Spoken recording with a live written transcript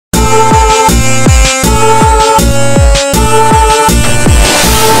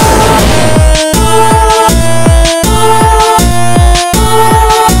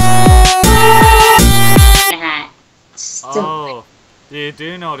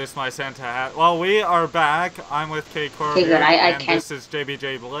noticed my Santa hat. Well, we are back. I'm with Kcorbyerd, Okay, good. I and can. this is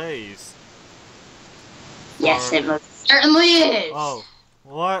JBJblaze. Yes, it most certainly is. Oh,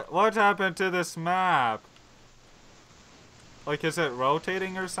 what happened to this map? Like, is it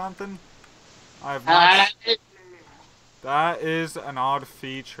rotating or something? I have not. That is an odd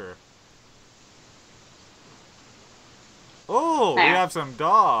feature. Oh, we have some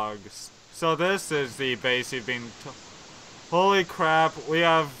dogs. So this is the base you've been. Holy crap! We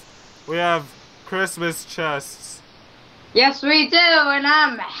have Christmas chests. Yes, we do, and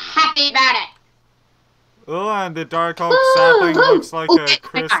I'm happy about it. Oh, and the dark oak sapling looks like a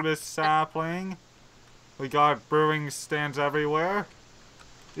Christmas sapling. We got brewing stands everywhere.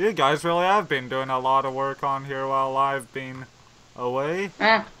 You guys really have been doing a lot of work on here while I've been away.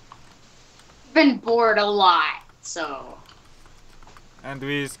 Been bored a lot, so. And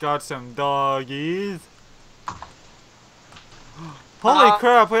we've got some doggies. Holy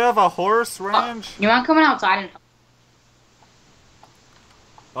crap, we have a horse ranch? You want coming outside and...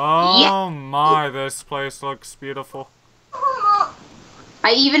 Oh my, this place looks beautiful.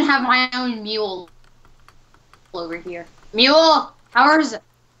 I even have my own mule over here. Mule! How is it?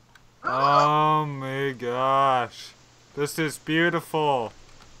 Oh my gosh. This is beautiful.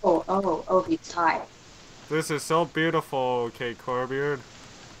 Oh, he's tired. This is so beautiful, Kcorbyerd.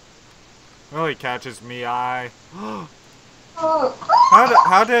 Really catches me eye.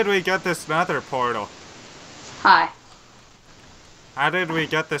 How did we get this nether portal? Hi. How did we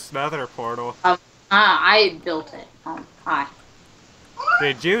get this nether portal? I built it. Hi.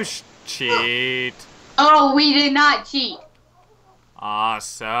 Did you cheat? Oh, we did not cheat.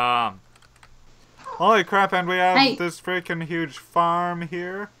 Awesome. Holy crap, and we have this freaking huge farm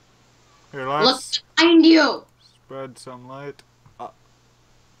here. Here, let's look behind you. Spread some light.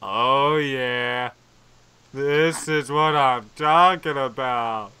 Oh yeah. This is what I'm talking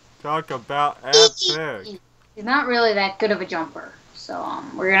about. Talk about epic. He's not really that good of a jumper, so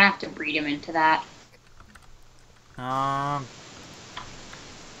we're gonna have to breed him into that.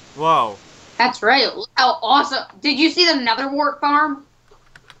 Whoa. That's right. Look how awesome. Did you see the nether wart farm?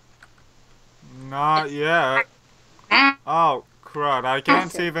 Not yet. Oh crud! I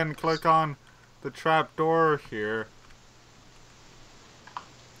can't even click on the trap door here.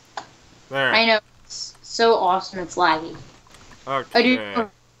 There. I know. It's so awesome. It's laggy. Okay.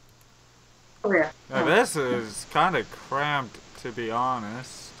 Over here. Now this is kind of cramped, to be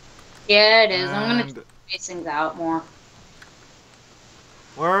honest. Yeah, it is. I'm gonna space things out more.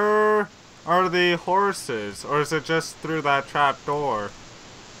 Where are the horses, or is it just through that trap door?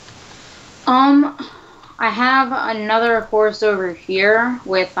 I have another horse over here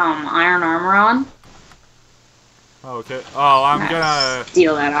with iron armor on. Okay. Oh, I'm gonna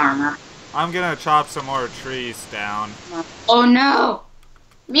steal that armor. I'm gonna chop some more trees down. Oh no!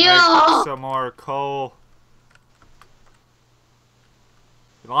 Mule! Make some more coal.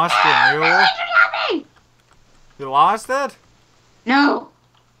 You lost your mule? You lost it? No.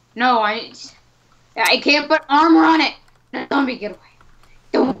 No, I can't put armor on it. No, zombie, get away.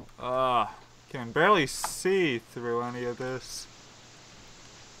 Don't. Can barely see through any of this.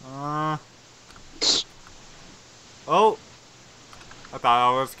 Oh. I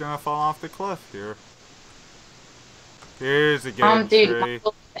thought I was gonna fall off the cliff here. Here's a good tree. Dude,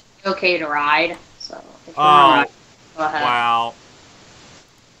 okay to ride. So if you wanna ride, go ahead. Wow.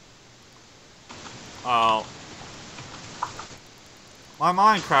 Oh. My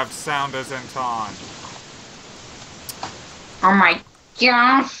Minecraft sound isn't on. Oh my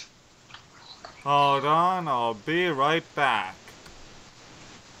gosh. Hold on, I'll be right back.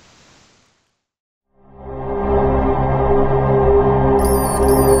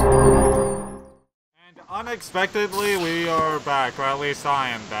 And unexpectedly, we are back, or at least I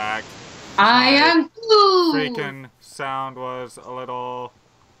am back. I am too! Freaking sound was a little...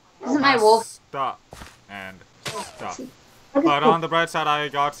 This is my wolf. Stuck. And stuck. But on the bright side, I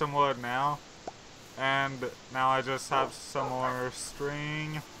got some wood now. And now I just have some more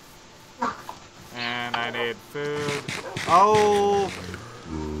string. And I need food. Oh!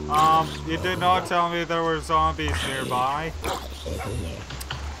 You did not tell me there were zombies nearby.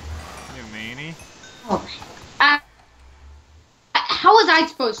 You meanie. Oh. How was I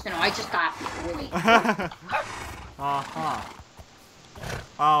supposed to know? I just got really.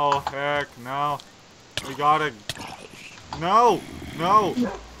 Oh, heck, no. We gotta... No! No!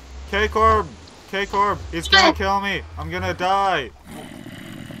 Kcorb, he's gonna kill me. I'm gonna die.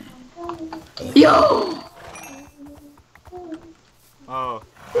 Yo! Oh,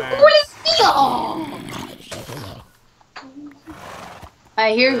 thanks.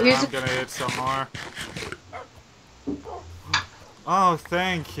 Here's I'm gonna eat some more. Oh,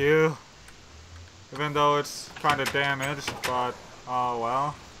 thank you. Even though it's kind of damaged, but oh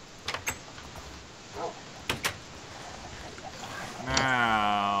well.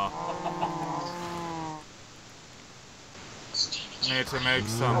 Now, need to make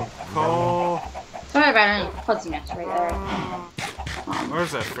some coal. Sorry about any fuzziness right there.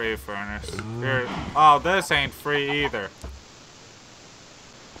 Where's that free furnace? Here. Oh, this ain't free either.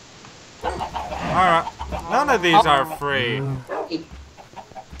 Alright. None of these are free. Here,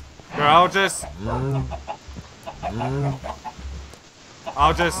 I'll just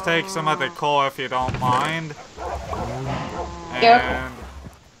take some of the coal if you don't mind. And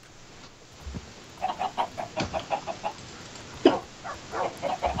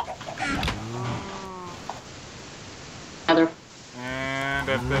and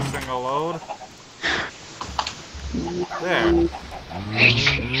if this thing will load. There.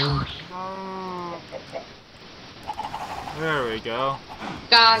 There we go.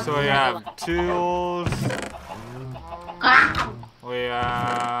 So we have tools. We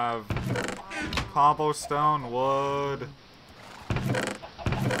have cobblestone, wood.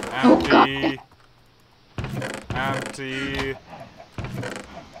 Empty. Empty.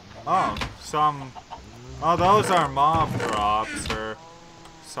 Oh, some. Oh, those are mob drops or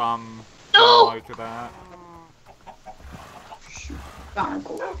some like that. Got my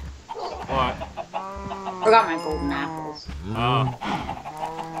gold. What? Forgot my golden apples. Oh.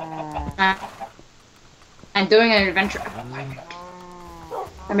 I'm doing an adventure.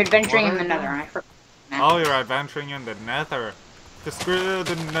 I'm adventuring in the Nether. I forgot. Oh, you're adventuring in the Nether. Just screw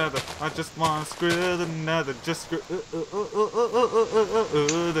the Nether. I just want to screw the Nether. Just screw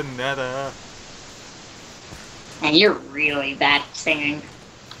the Nether. And you're really bad at singing.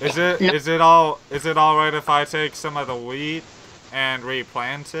 Is it all right if I take some of the wheat and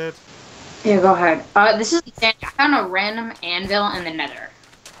replant it? Yeah, go ahead. This is I found a random anvil in the Nether.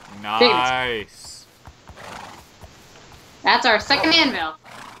 Nice. That's our second anvil.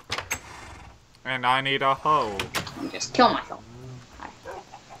 And I need a hoe. Let me just kill myself.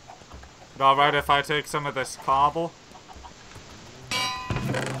 Alright if I take some of this cobble?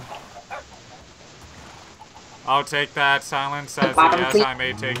 I'll take that. Silence says yes, I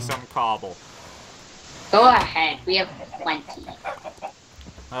may take some cobble. Go ahead, we have plenty.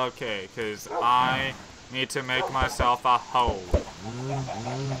 Okay, because I need to make myself a hoe.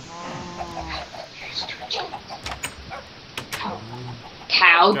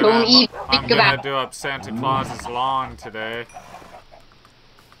 Cow, don't even think about it. I'm gonna do up Santa Claus's lawn today.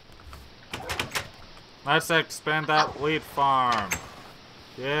 Let's expand that wheat farm.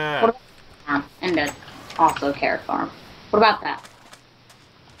 Yeah. And a also carrot farm. What about that?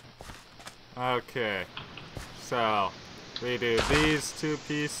 Okay. So, we do these two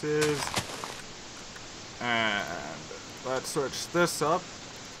pieces. And let's switch this up.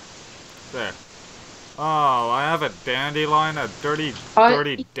 There. Oh, I have a dandelion, a dirty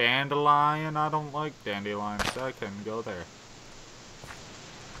dandelion. I don't like dandelions. I can go there.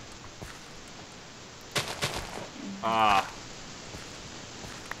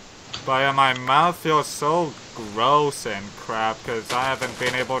 But yeah, my mouth feels so gross and crap because I haven't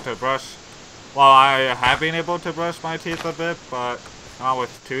been able to brush. Well, I have been able to brush my teeth a bit, but not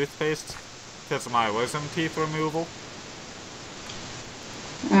with toothpaste because of my wisdom teeth removal.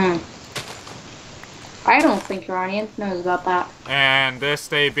 I don't think your audience knows about that. And this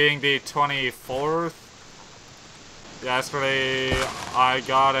day being the 24th, yesterday I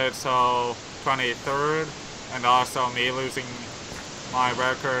got it, so 23rd, and also me losing my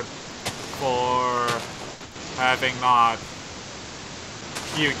record for having not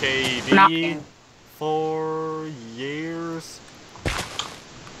QKED for years.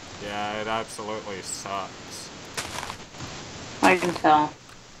 Yeah, it absolutely sucks. I can tell.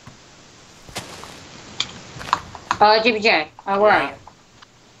 JBJ, where are you?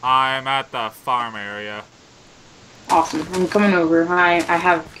 I'm at the farm area. Awesome, I'm coming over. I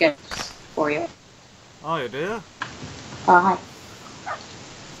have gifts for you. Oh, you do? Hi.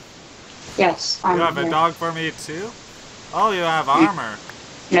 Yes, I'm You have here. a dog for me too? Oh, you have armor.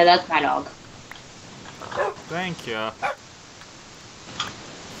 No, that's my dog. Thank you.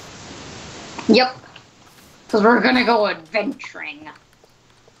 Yep. Because we're gonna go adventuring.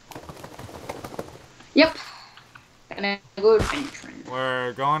 Yep. Gonna go adventuring.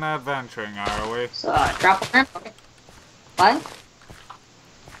 We're going adventuring, are we? So, drop a ramp. Okay. What?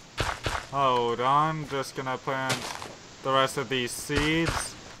 Hold on, just gonna plant the rest of these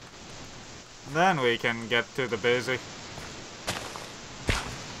seeds. Then we can get to the busy.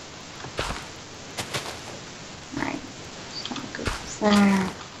 Alright. So, go there.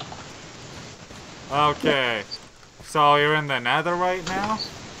 Okay. So you're in the nether right now?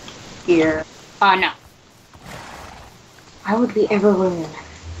 Here. No. Why would we ever go in the nether?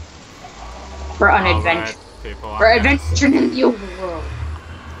 We're on adventure. People, We're adventuring in the overworld.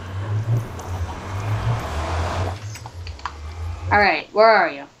 Alright, where are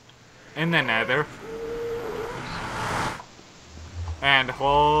you? In the nether. And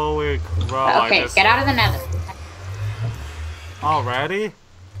holy crap, Okay, get out of the nether. Already?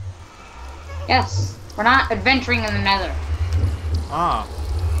 Yes. We're not adventuring in the nether. Oh.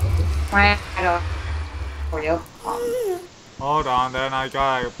 I don't for you. Hold on, then I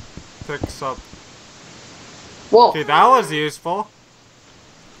gotta fix up. Whoa. Okay, that was useful.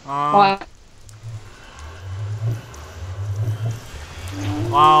 What?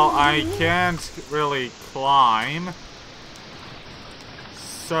 Well, I can't really climb.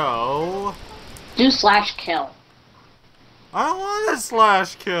 So... Do slash kill. I don't want to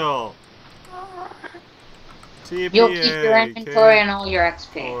slash kill. TPA, You'll keep your inventory and all your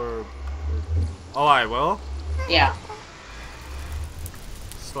XP. Oh, I will? Yeah.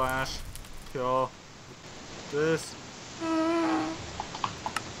 Slash kill this.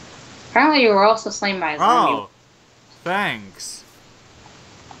 Apparently you were also slain by a zombie. Oh, thanks.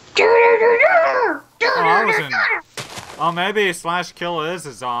 Oh, I was in... Oh, maybe slash kill is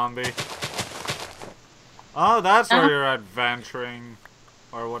a zombie. Oh, that's where you're adventuring.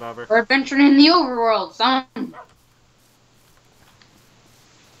 Or whatever. We're adventuring in the overworld, son.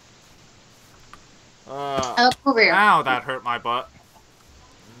 Over here. Ow, that hurt my butt.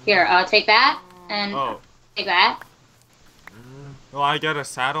 Here, take that, and take that. Will I get a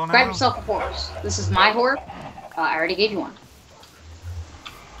saddle now? Grab yourself a horse. This is my horse. I already gave you one.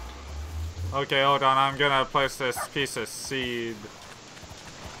 Okay, hold on. I'm gonna place this piece of seed.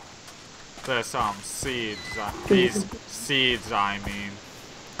 This, seeds. These seeds, I mean.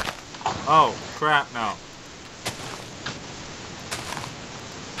 Oh, crap, no.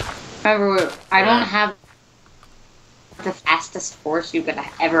 Remember, I don't have the fastest horse you could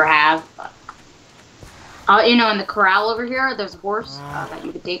ever have. But, you know, in the corral over here, there's a horse that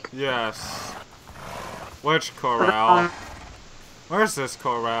you could take. Yes. Which corral? Where's this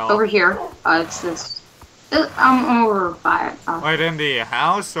corral? Over here. It's this. I'm over by it. Wait, in the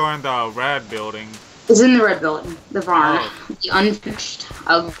house or in the red building? It's in the red building. The barn. Oh. The unfinished,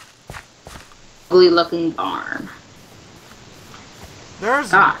 ugly-looking barn.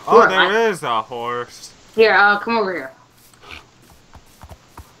 There's there is a horse. Here, come over here.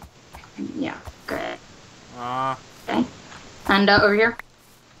 Yeah, good. Okay. And over here.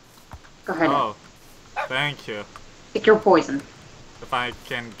 Go ahead. Oh, thank you. Pick your poison. If I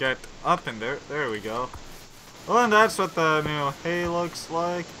can get up in there. There we go. Well, and that's what the new hay looks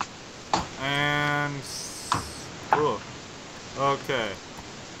like. And... Ooh. Okay.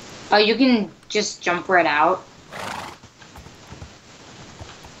 You can just jump right out.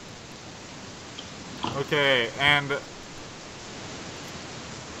 Okay, and...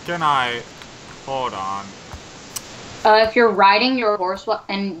 Can I... Hold on. If you're riding your horse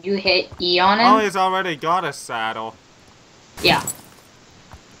and you hit E on him... Oh, he's already got a saddle. Yeah.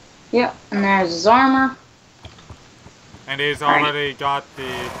 Yep, and there's his armor. And he's already got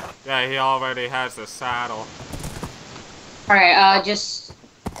the... Yeah, he already has the saddle. Alright, just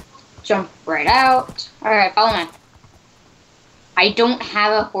jump right out. Alright, follow me. I don't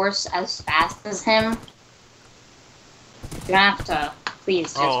have a horse as fast as him. You're gonna have to,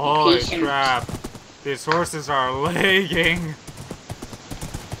 please, just be patient. Holy crap. These horses are lagging.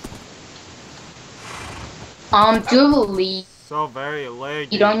 Do you have a lead? So very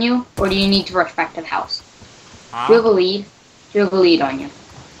laggy. Lead on you, or do you need to rush back to the house? Huh? Do you have a lead? Do you have a lead on you?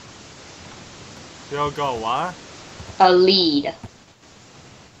 You'll go what? A lead.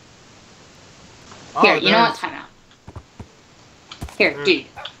 Oh, Here, you know what? Time out. Here, dude.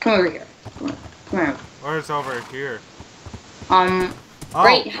 Come over here. Come over. Where's over here?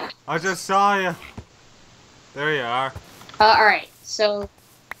 Right. I just saw you. There you are. Alright, so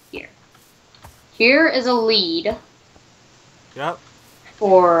here. Here is a lead. Yep.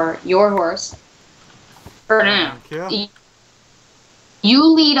 For your horse. For now. Thank you. You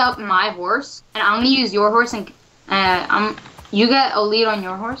lead up my horse, and I'm gonna use your horse, and you get a lead on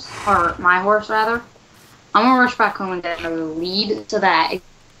your horse, or my horse rather. I'm gonna rush back home and get another lead, so that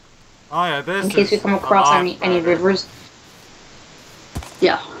oh yeah, this in case we come across any rivers.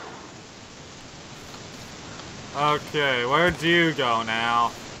 Yeah. Okay, where do you go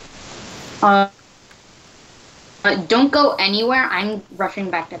now? Don't go anywhere. I'm rushing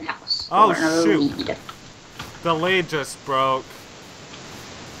back to the house. Oh shoot! Lead. The lead just broke.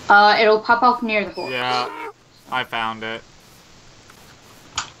 It'll pop up near the horse. Yeah, I found it.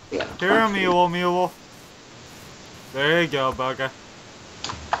 Yeah, Here, mule. There you go, Bugger.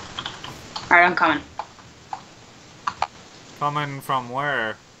 Alright, I'm coming. Coming from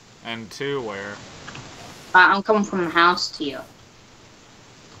where? And to where? I'm coming from the house to you.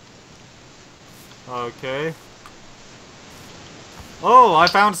 Okay. Oh, I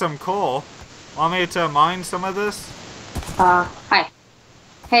found some coal. Want me to mine some of this? Hi.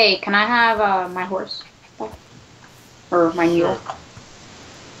 Hey, can I have, my horse? Or my mule? Sure.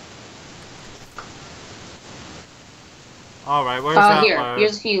 Alright, where's that lead?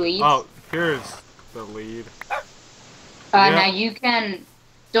 Here's a few leads. Oh, here's the lead. Now you can,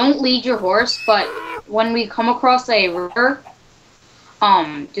 don't lead your horse, but when we come across a river,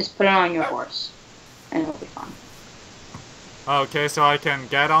 just put it on your horse, and it'll be fine. Okay, so I can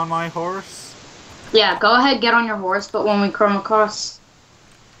get on my horse? Yeah, go ahead, get on your horse, but when we come across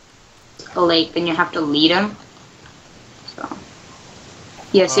a lake, then you have to lead him. So,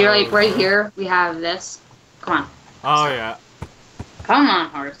 yeah, see, like, right here, we have this. Come on. Oh, yeah. Come on,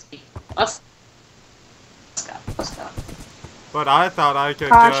 horsey. Let's go. Let's go. But I thought I could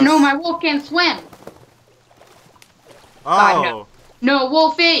Gosh, no, my wolf can't swim. Oh. God, no. No,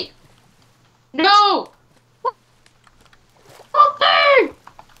 Wolfie! No! Wolfie!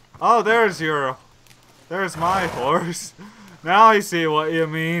 Oh, there's my horse. Now I see what you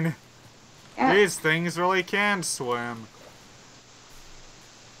mean. Yeah. These things really can swim.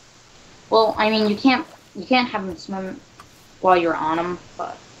 Well, I mean, you can't have them swim while you're on them,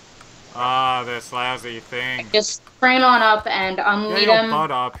 but... Ah, this lousy thing. Just train on up and unlead Get him. your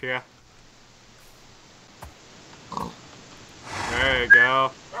butt up here. There you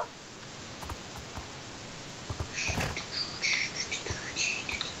go.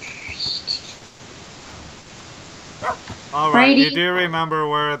 Alright, you do remember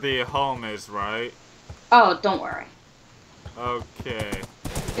where the home is, right? Oh, don't worry. Okay.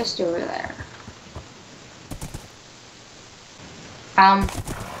 Just over there.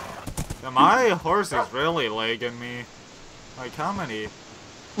 Yeah, my horse is really lagging me. Like, how many?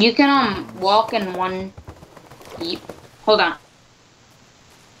 You can, walk in one heap. Hold on.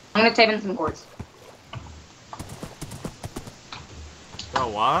 I'm gonna type in some chords. The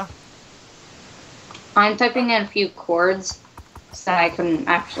what? I'm typing in a few chords so that I can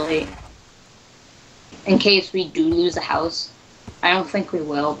actually, in case we do lose a house. I don't think we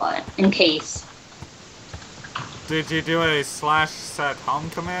will, but in case. Did you do a /set home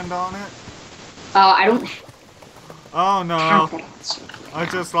command on it? I don't. Oh no. I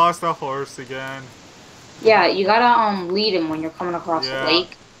just lost a horse again. Yeah, you gotta lead him when you're coming across the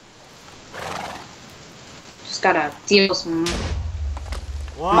lake. Just gotta deal with some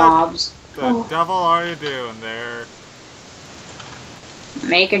mobs. What the devil are you doing there?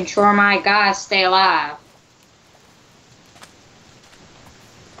 Making sure my guys stay alive.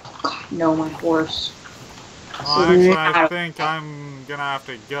 God, no, my horse. Well, actually, I think I'm gonna have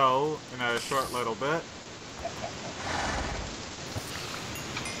to go in a short little bit.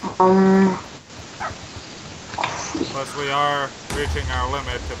 Plus, we are reaching our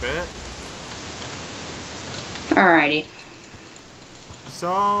limit a bit. Alrighty.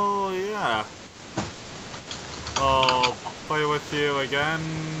 So, yeah. I'll play with you again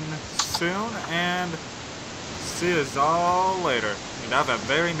soon, and see you all later. And have a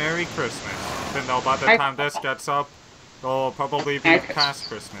very Merry Christmas. Even though by the time this gets up, it'll probably be past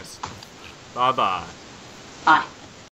Christmas. Bye-bye. Bye.